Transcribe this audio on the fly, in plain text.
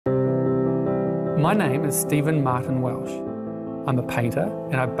My name is Stephen Martyn Welch. I'm a painter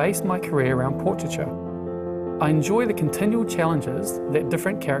and I based my career around portraiture. I enjoy the continual challenges that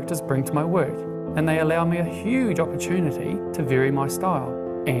different characters bring to my work, and they allow me a huge opportunity to vary my style.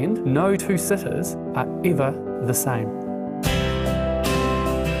 And no two sitters are ever the same.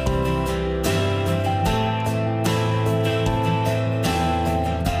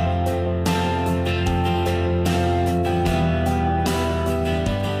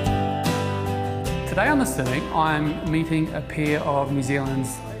 Today on The Sitting, I'm meeting a pair of New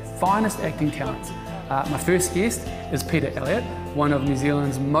Zealand's finest acting talents. My first guest is Peter Elliott, one of New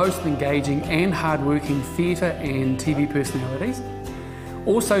Zealand's most engaging and hard-working theatre and TV personalities.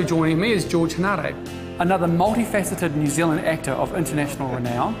 Also joining me is George Henare, another multifaceted New Zealand actor of international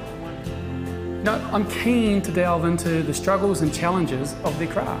renown. Now, I'm keen to delve into the struggles and challenges of their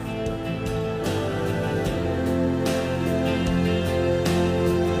craft.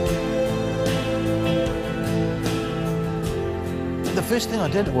 The first thing I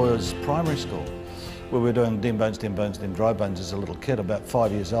did was primary school, where we were doing Dem Bones, Dry Bones as a little kid, about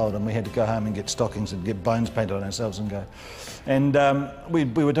 5 years old, and we had to go home and get stockings and get bones painted on ourselves and go. And we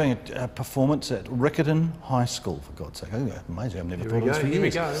were doing a performance at Riccarton High School, for God's sake. Oh, amazing, I've never thought of this for years. Here we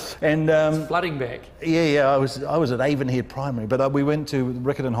go. And, it's flooding back. Yeah, I was at Avonhead Primary, but we went to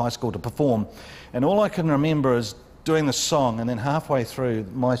Riccarton High School to perform, and all I can remember is doing the song, and then halfway through,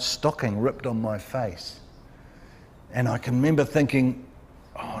 my stocking ripped on my face. And I can remember thinking,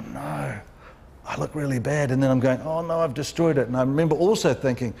 oh no, I look really bad. And then I'm going, oh no, I've destroyed it. And I remember also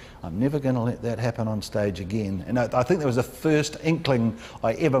thinking, I'm never going to let that happen on stage again. And I think that was the first inkling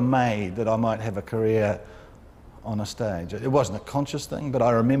I ever made that I might have a career on a stage. It wasn't a conscious thing, but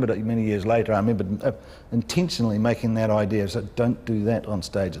I remembered it many years later. I remembered intentionally making that idea, so don't do that on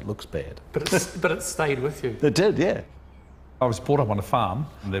stage, it looks bad. But it stayed with you. It did, yeah. I was brought up on a farm,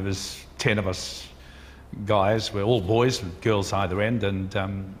 and there was 10 of us guys. We're all boys with girls either end,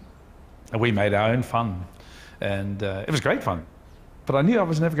 and we made our own fun, and it was great fun. But I knew I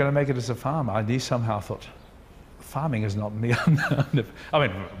was never going to make it as a farmer. I knew somehow, I thought, farming is not me. I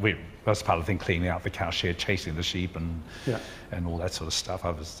mean, that's part of the thing, cleaning out the cowshed, chasing the sheep, and all that sort of stuff.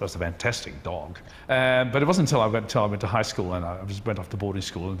 I was a fantastic dog. But it wasn't until I went to high school, and I went off to boarding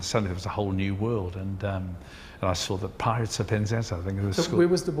school, and suddenly there was a whole new world. And I saw the Pirates of Penzance, I think it was So school. where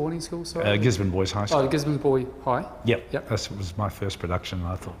was the boarding school, sorry? Gisborne Boys High School. Oh, Gisborne Boy High? Yep. Yep. That was my first production, and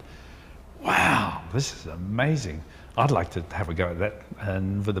I thought, wow, this is amazing. I'd like to have a go at that.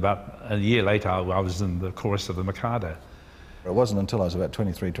 And with about a year later, I was in the chorus of the Mikado. It wasn't until I was about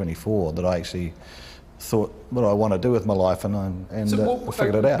 23, 24 that I actually thought, what do I want to do with my life, and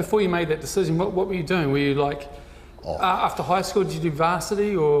figured it out. Before you made that decision, what were you doing? Were you like, after high school, did you do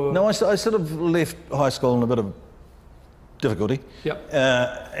varsity, or? No, I sort of left high school in a bit of difficulty. Yep.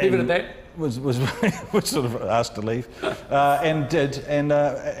 Leave it at that. Was sort of asked to leave, and did, and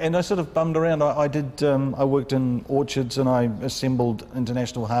I sort of bummed around. I worked in orchards, and I assembled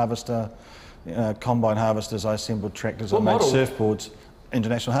international harvester, combine harvesters. I assembled tractors. What I made model? surfboards.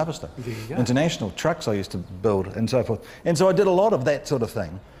 International harvester. There you go. International trucks I used to build, and so forth. And so I did a lot of that sort of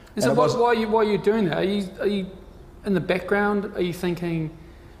thing. And so why are you doing that? Are you in the background? Are you thinking,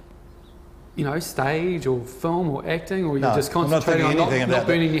 you know, stage or film or acting, or you're just concentrating on not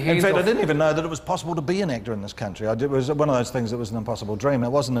burning your hands off? In fact, I didn't even know that it was possible to be an actor in this country. It was one of those things that was an impossible dream. It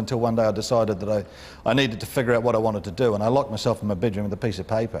wasn't until one day I decided that I needed to figure out what I wanted to do, and I locked myself in my bedroom with a piece of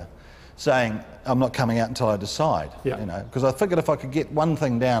paper saying, I'm not coming out until I decide, you know, because I figured if I could get one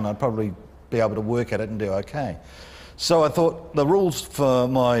thing down, I'd probably be able to work at it and do okay. So I thought the rules for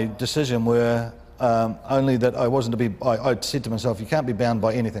my decision were only that I wasn't to be, I said to myself, you can't be bound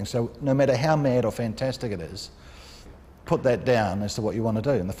by anything, so no matter how mad or fantastic it is, put that down as to what you want to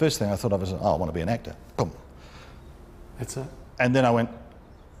do. And the first thing I thought of was, I want to be an actor. Boom. That's it. And then I went,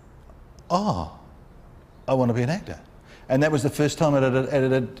 I want to be an actor. And that was the first time I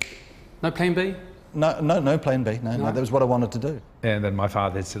edited. No plan B? No plan B, no, that was what I wanted to do. And then my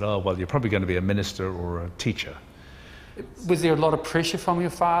father had said, oh, well, you're probably going to be a minister or a teacher. Was there a lot of pressure from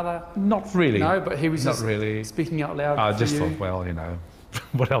your father? Not really. No, but he was not just really speaking out loud. I just thought, well, you know,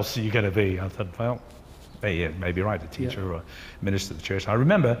 what else are you going to be? I thought, well, yeah, maybe right, a teacher or a minister of the church. I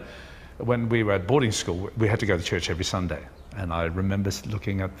remember when we were at boarding school, we had to go to church every Sunday. And I remember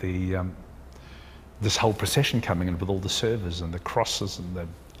looking at this whole procession coming in with all the servers and the crosses and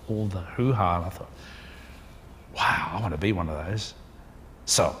all the hoo-ha, and I thought, wow, I want to be one of those.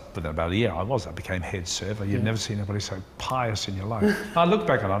 So, within about a year, I became head server. You've never seen anybody so pious in your life. I look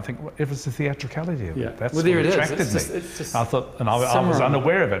back on it, I think, well, it was the theatricality of it. That's what attracted me. I thought, and I was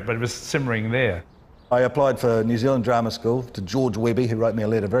unaware of it, but it was simmering there. I applied for New Zealand Drama School to George Webby, who wrote me a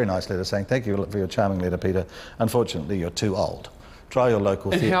letter, very nice letter, saying, "Thank you for your charming letter, Peter. Unfortunately, you're too old. Try your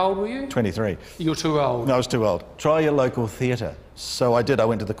local theatre." And how old were you? 23. You're too old. No, I was too old. Try your local theatre. So I did. I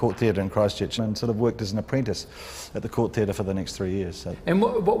went to the Court Theatre in Christchurch and sort of worked as an apprentice at the Court Theatre for the next 3 years. So. And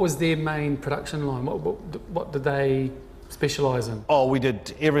what was their main production line? What did they specialise in? Oh, we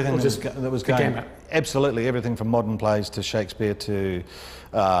did everything that was going. Gamut. Absolutely, everything from modern plays to Shakespeare to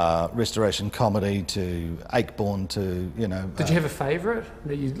Restoration comedy to Acheborn to, you know. Did you have a favourite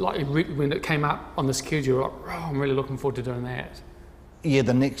that you like when it came up on the schedule? You were like, oh, I'm really looking forward to doing that. Yeah,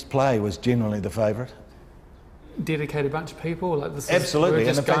 the next play was generally the favourite. Dedicated bunch of people, like this. Absolutely, We're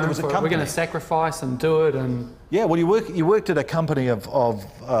just and in fact, it was a company. We're going to sacrifice and do it, and yeah. Well, you worked at a company of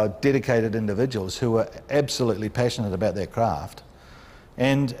dedicated individuals who were absolutely passionate about their craft,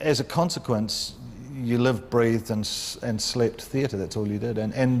 and as a consequence, you lived, breathed, and slept theatre. That's all you did,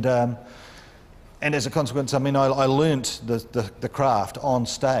 and as a consequence, I mean, I learnt the craft on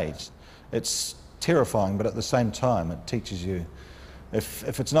stage. It's terrifying, but at the same time, it teaches you.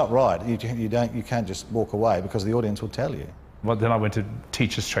 If it's not right, you can't just walk away because the audience will tell you. Well, then I went to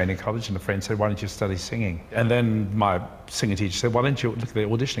teachers training college, and a friend said, "Why don't you study singing?" And then my singing teacher said, "Why don't you look at the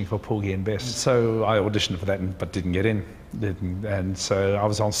auditioning for Porgy and Bess?" So I auditioned for that, but didn't get in. And so I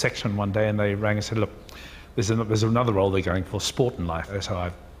was on section one day, and they rang and said, "Look, there's another role they're going for, sport and life." So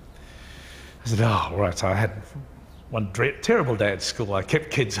I said, "Oh, all right." So I had one terrible day at school. I kept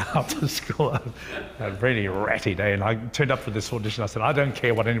kids after school. I had a really ratty day, and I turned up for this audition. I said, "I don't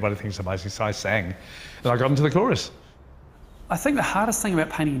care what anybody thinks of me." So I sang, and I got into the chorus. I think the hardest thing about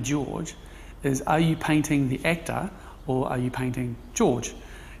painting George is, are you painting the actor or are you painting George?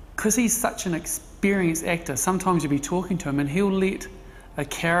 Because he's such an experienced actor, sometimes you'll be talking to him and he'll let a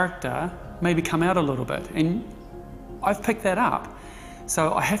character maybe come out a little bit, and I've picked that up.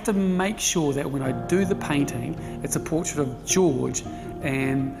 So I have to make sure that when I do the painting, it's a portrait of George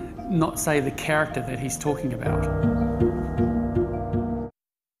and not, say, the character that he's talking about.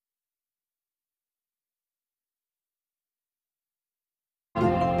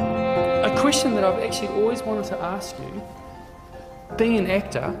 A question that I've actually always wanted to ask you, being an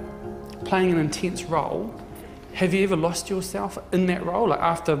actor, playing an intense role, have you ever lost yourself in that role, like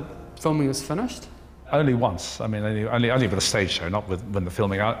after filming was finished? Only once. I mean, only with a stage show, not when the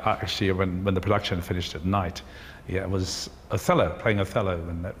filming. Actually, when the production finished at night, yeah, it was Othello, playing Othello,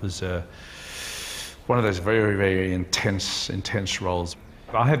 and that was one of those very, very intense roles.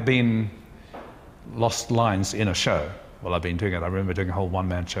 I have been lost lines in a show while I've been doing it. I remember doing a whole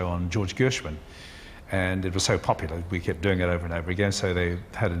one-man show on George Gershwin, and it was so popular, we kept doing it over and over again, so they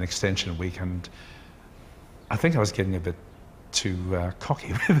had an extension week, and I think I was getting a bit too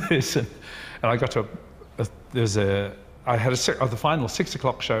cocky with this, and I got to I had the final 6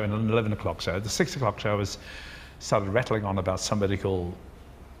 o'clock show and an 11 o'clock show. The 6 o'clock show started rattling on about somebody called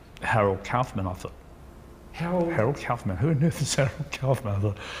Harold Kaufman. I thought, Harold Kaufman? Who on earth is Harold Kaufman? I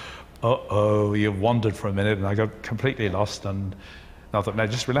thought, uh-oh, you wandered for a minute, and I got completely lost, and I thought, no,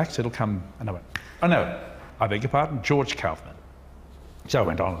 just relax, it'll come. And I went, oh no, I beg your pardon, George Kaufman. So I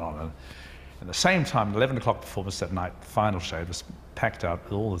went on and on. And at the same time, 11 o'clock performance that night, the final show, it was packed out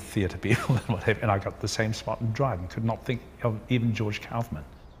with all the theatre people and whatever, and I got the same spot and drive and could not think of even George Kaufman.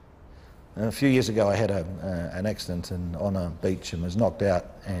 A few years ago I had an accident on a beach and was knocked out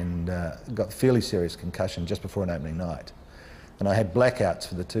and got fairly serious concussion just before an opening night. And I had blackouts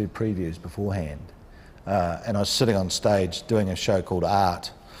for the 2 previews beforehand. And I was sitting on stage doing a show called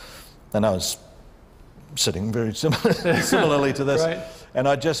Art, and I was sitting very similarly to this. Right. And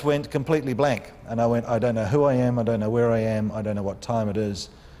I just went completely blank. And I went, I don't know who I am, I don't know where I am, I don't know what time it is.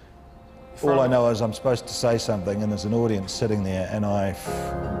 All I know is I'm supposed to say something and there's an audience sitting there, and I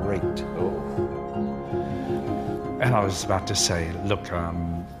freaked. Oh. And I was about to say, look,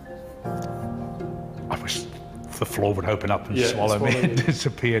 I wish the floor would open up and swallow me and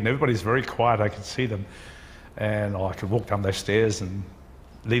disappear. And everybody's very quiet, I could see them. And I could walk down those stairs and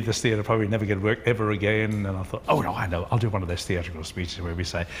leave this theatre, probably never get work ever again. And I thought, oh no, I know, I'll do one of those theatrical speeches where we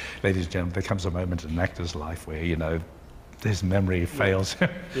say, ladies and gentlemen, there comes a moment in an actor's life where, you know, his memory fails.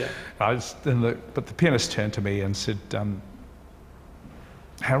 Yeah. But the pianist turned to me and said,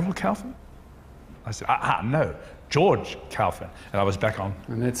 Harold Kaufman? I said, no, George Kaufman. And I was back on.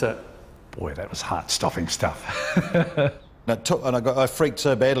 And that's it. Boy, that was heart-stopping stuff. I freaked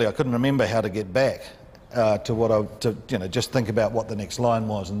so badly I couldn't remember how to get back. Just think about what the next line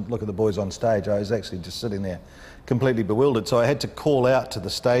was and look at the boys on stage. I was actually just sitting there completely bewildered. So I had to call out to the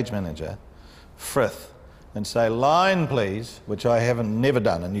stage manager, Frith, and say, line please, which I never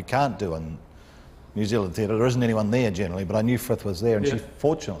done, and you can't do in New Zealand theatre. There isn't anyone there generally, but I knew Frith was there, and she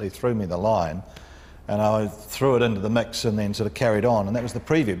fortunately threw me the line. And I threw it into the mix and then sort of carried on, and that was the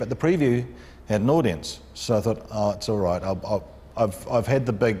preview. But the preview had an audience, so I thought, oh, it's all right. I've had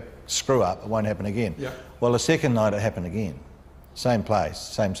the big screw up, it won't happen again. Yeah. Well, the second night it happened again. Same place,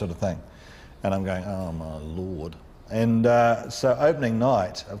 same sort of thing. And I'm going, oh my Lord. And so opening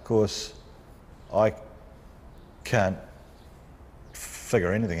night, of course, I can't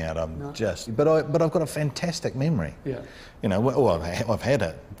figure anything out. But I've got a fantastic memory. Yeah. You know, well, I've had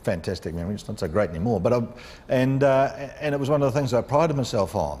a fantastic memory. It's not so great anymore. But and it was one of the things I prided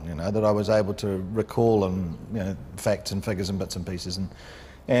myself on. You know, that I was able to recall and facts and figures and bits and pieces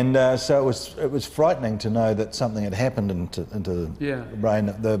and so it was frightening to know that something had happened into the brain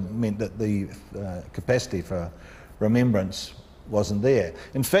that meant that the capacity for remembrance wasn't there.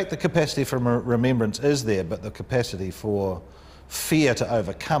 In fact, the capacity for remembrance is there, but the capacity for fear to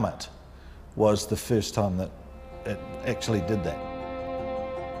overcome it was the first time that it actually did that.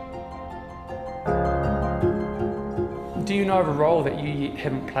 Do you know of a role that you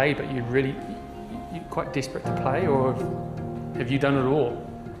haven't played but you're quite desperate to play, or have you done it all?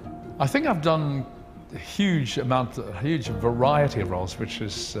 I think I've done a huge variety of roles, which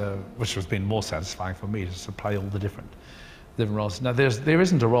has been more satisfying for me, is to play all the different roles. Now, there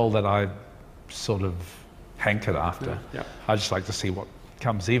isn't a role that I sort of hankered after. Yeah. I just like to see what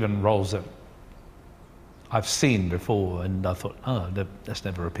comes, even roles that I've seen before, and I thought, oh, that's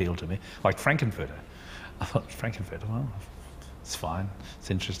never appealed to me. Like Frankenfurter. I thought, Frankenfurter, well, it's fine,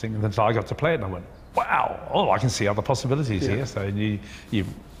 it's interesting. And then so I got to play it, and I went, wow, oh, I can see other possibilities here. So you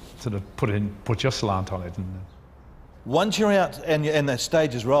sort of put your slant on it. And once you're out and the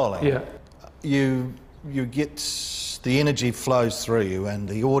stage is rolling, you get, the energy flows through you, and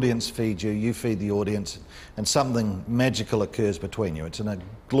the audience feeds you, you feed the audience, and something magical occurs between you. It's a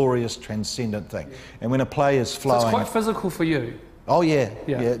glorious, transcendent thing. And when a play is flowing... So it's quite physical for you? Oh yeah,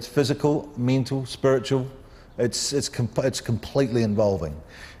 it's physical, mental, spiritual. It's completely involving.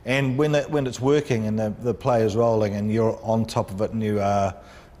 And when it's working and the play is rolling and you're on top of it and you are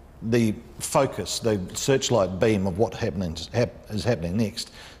the focus, the searchlight beam of what is happening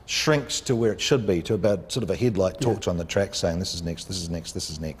next, shrinks to where it should be, to about sort of a headlight torch on the track saying this is next, this is next,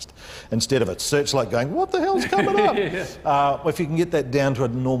 this is next, instead of a searchlight going, what the hell's coming up? If you can get that down to a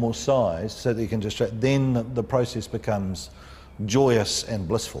normal size so that you can just, then the process becomes joyous and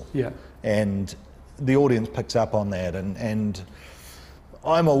blissful. And the audience picks up on that, and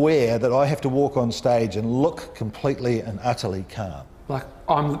I'm aware that I have to walk on stage and look completely and utterly calm. Like,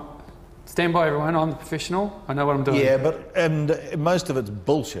 stand by everyone, I'm the professional, I know what I'm doing. Yeah, and most of it's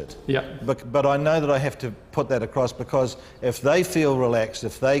bullshit. But I know that I have to put that across, because if they feel relaxed,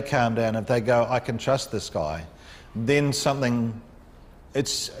 if they calm down, if they go, I can trust this guy, then something,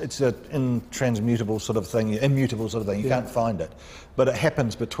 it's an intransmutable sort of thing, immutable sort of thing, you can't find it. But it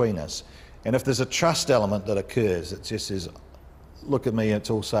happens between us. And if there's a trust element that occurs, it just says, look at me, it's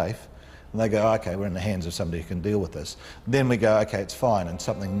all safe. And they go, okay, we're in the hands of somebody who can deal with this. Then we go, okay, it's fine, and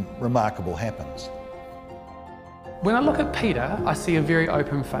something remarkable happens. When I look at Peter, I see a very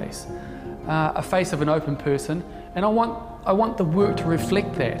open face, a face of an open person, and I want the work to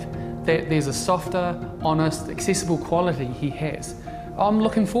reflect that there's a softer, honest, accessible quality he has. I'm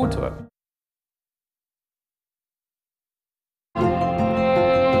looking forward to it.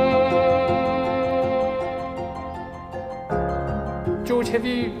 George, have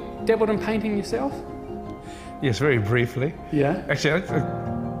you dabbled in painting yourself? Yes, very briefly. Yeah? Actually, I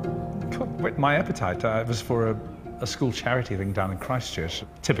whet my appetite. It was for a school charity thing down in Christchurch.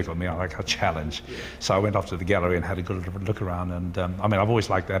 Typical me, I like a challenge. So I went off to the gallery and had a good look around, and I mean, I've always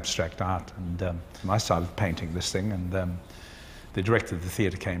liked abstract art, and I started painting this thing, and the director of the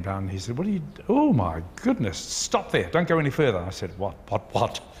theatre came down and he said, what are you, oh my goodness, stop there, don't go any further. I said,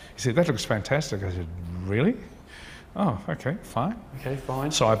 what? He said, that looks fantastic. I said, really? Oh, okay, fine. Okay,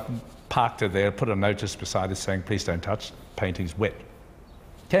 fine. So I parked it there, put a notice beside it saying, please don't touch, painting's wet.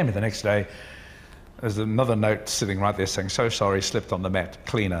 Came in the next day, there's another note sitting right there saying, so sorry, slipped on the mat,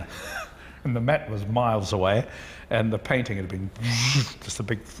 cleaner. And the mat was miles away, and the painting had been just a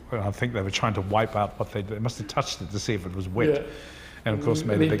big, I think they were trying to wipe out what they must have touched it to see if it was wet. And of course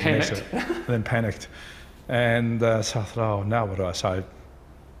made a big mess of it, and then panicked. And so I thought, oh, now what do I? So I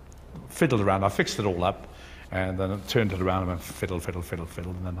fiddled around, I fixed it all up, and then I turned it around and went fiddle,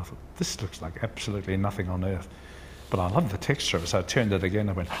 and then I thought, this looks like absolutely nothing on earth. But I love the texture of it, so I turned it again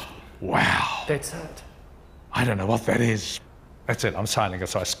and went, wow. That's it. I don't know what that is. That's it, I'm signing it.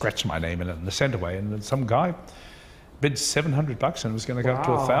 So I scratched my name in it and sent away, and then some guy bid $700 and was going to go up to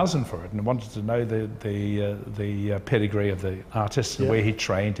 $1,000 for it, and wanted to know the pedigree of the artist and where he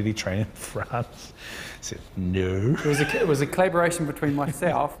trained. Did he train in France? I said, no. It was a collaboration between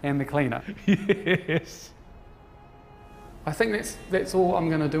myself and the cleaner. Yes. I think that's all I'm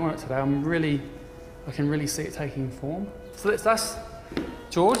going to do on it today. I can really see it taking form. So that's us.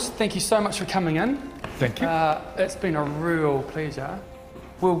 George, thank you so much for coming in. Thank you. It's been a real pleasure.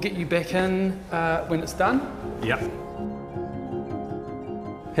 We'll get you back in when it's done. Yep.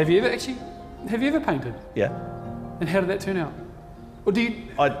 Have you ever painted? Yeah. And how did that turn out? Or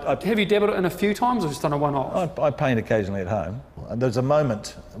have you dabbled in a few times or just done a one-off? I paint occasionally at home. And there's a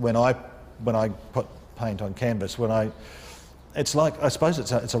moment when I put paint on canvas it's like, I suppose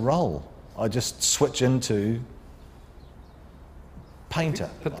it's a role. I just switch into painter.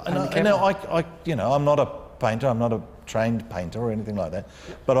 I'm not a painter. I'm not a trained painter or anything like that.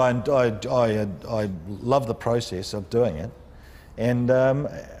 But I love the process of doing it, and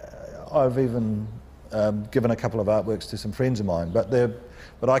I've even given a couple of artworks to some friends of mine.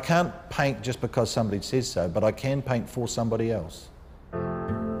 But I can't paint just because somebody says so. But I can paint for somebody else.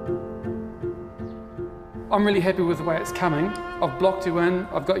 I'm really happy with the way it's coming. I've blocked you in.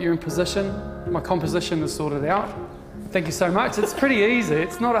 I've got you in position. My composition is sorted out. Thank you so much. It's pretty easy.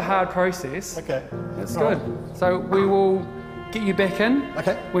 It's not a hard process. Okay. It's good. So we will get you back in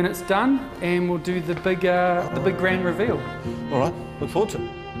when it's done, and we'll do the big grand reveal. All right. Look forward to it.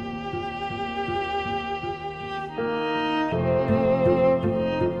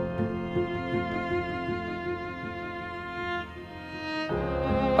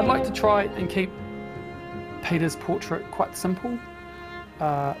 I'd like to try and keep Peter's portrait quite simple.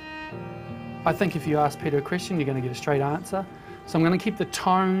 I think if you ask Peter a question, you're going to get a straight answer. So I'm going to keep the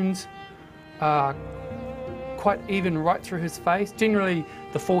tones quite even right through his face. Generally,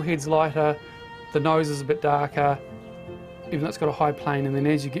 the forehead's lighter, the nose is a bit darker, even though it's got a high plane, and then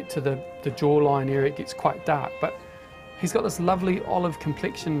as you get to the jawline area, it gets quite dark. But he's got this lovely olive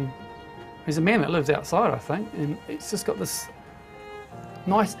complexion. He's a man that lives outside, I think, and it's just got this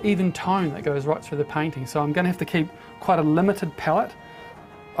nice even tone that goes right through the painting. So I'm going to have to keep quite a limited palette.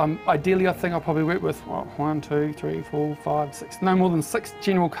 Ideally, I think I'll probably work with 1, 2, 3, 4, 5, 6, no more than 6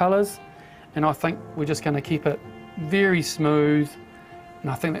 general colours, and I think we're just going to keep it very smooth,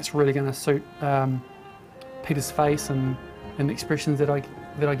 and I think that's really going to suit Peter's face and the expressions that I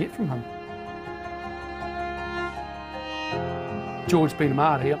get from him. George being a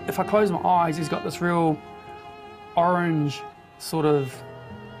Marty, if I close my eyes, he's got this real orange, sort of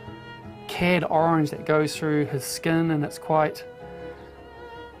cad orange that goes through his skin, and it's quite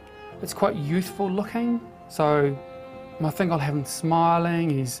youthful looking. So I think I'll have him smiling.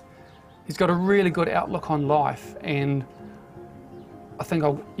 He's got a really good outlook on life, and I think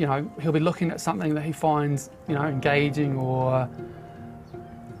he'll be looking at something that he finds engaging, or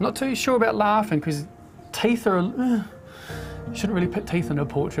not too sure about laughing, because teeth are you shouldn't really put teeth in a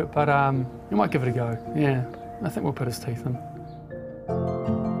portrait, but you might give it a go. Yeah, I think we'll put his teeth in.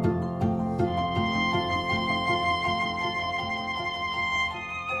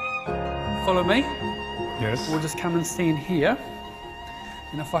 Follow me. Yes. We'll just come and stand here.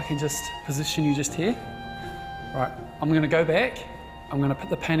 And if I can just position you just here. Right, I'm going to go back. I'm going to put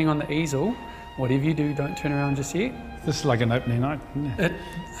the painting on the easel. Whatever you do, don't turn around just yet. This is like an opening night, isn't it?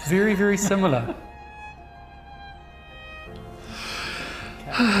 Very, very similar.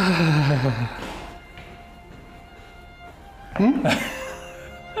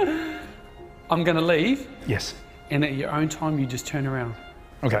 I'm going to leave. Yes. And at your own time, you just turn around.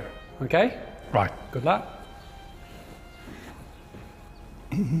 Okay. Okay? Right. Good luck.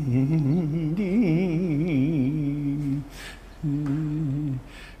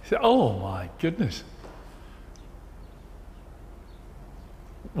 Oh my goodness.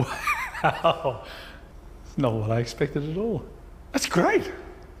 Wow. It's not what I expected at all. That's great.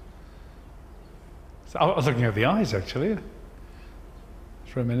 So I was looking at the eyes actually.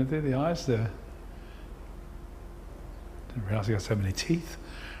 For a minute there, the eyes there. Didn't realise he got so many teeth.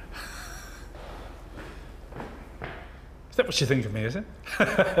 Is that what you think of me, is it?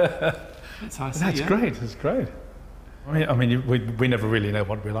 That's how I see it. That's great, that's great. I mean we never really know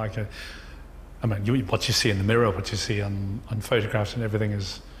what we're like. I mean, what you see in the mirror, what you see on photographs and everything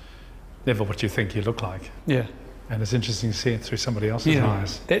is never what you think you look like. Yeah. And it's interesting to see it through somebody else's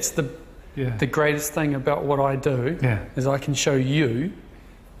eyes. That's the greatest thing about what I do, is I can show you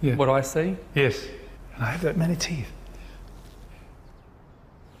what I see. Yes. And I have that many teeth.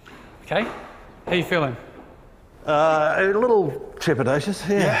 Okay. How are you feeling? A little trepidatious,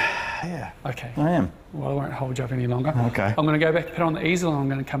 yeah. Okay. I am. Well, I won't hold you up any longer. Okay. I'm going to go back, put it on the easel, and I'm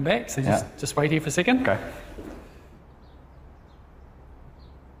going to come back. So just wait here for a second. Okay.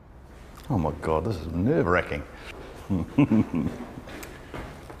 Oh my God, this is nerve-wracking. I'm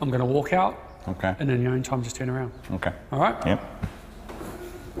going to walk out. Okay. And in your own time, just turn around. Okay. All right? Yep.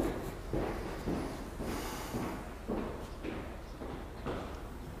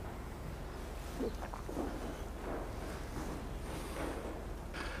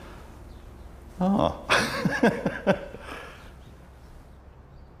 Oh.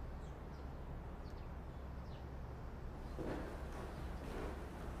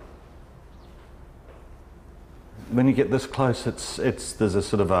 When you get this close, there's a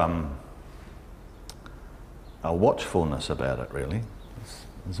sort of a watchfulness about it, really.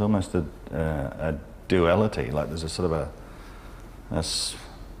 There's almost a duality, like there's a sort of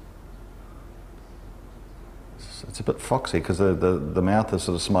it's a bit foxy because the mouth is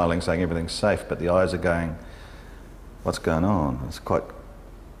sort of smiling, saying everything's safe, but the eyes are going, what's going on? It's quite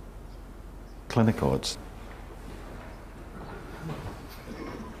clinical.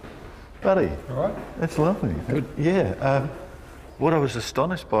 Buddy, All right. that's lovely. Good. Yeah. What I was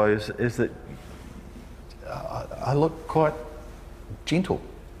astonished by is that I look quite gentle.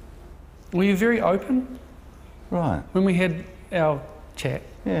 Were you very open? Right. When we had our chat,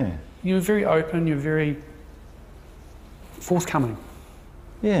 Yeah. you were very open, you were very forthcoming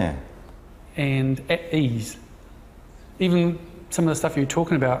Yeah. and at ease. Even some of the stuff you're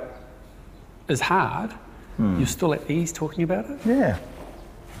talking about is hard, you're still at ease talking about it. Yeah.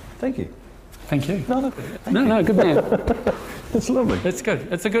 Thank you. Thank you. No, Good man. it's lovely. It's good.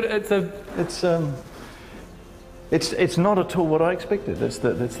 It's not at all what I expected. That's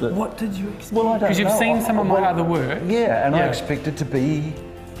the. What did you expect? Well, I don't know. Because you've seen some of my other work. Yeah, and I Yeah. expected to be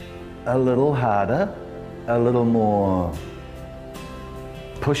a little harder, a little more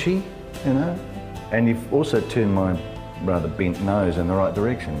pushy, you know. And you've also turned my rather bent nose in the right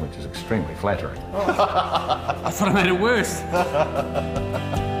direction, which is extremely flattering. I thought I made it worse.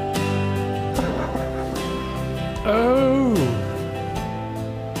 Oh.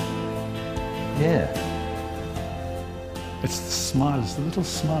 Yeah. It's the smile, it's the little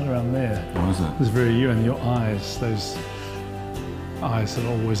smile around there. What is it? It's very you, and your eyes, those eyes that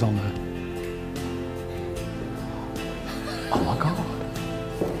are always on there. Oh my God.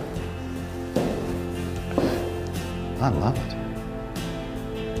 I love it.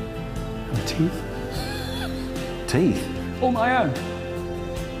 And the teeth. Teeth. All my own.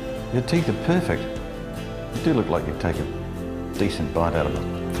 Your teeth are perfect. You do look like you'd take a decent bite out of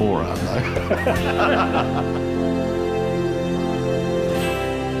a forearm, though.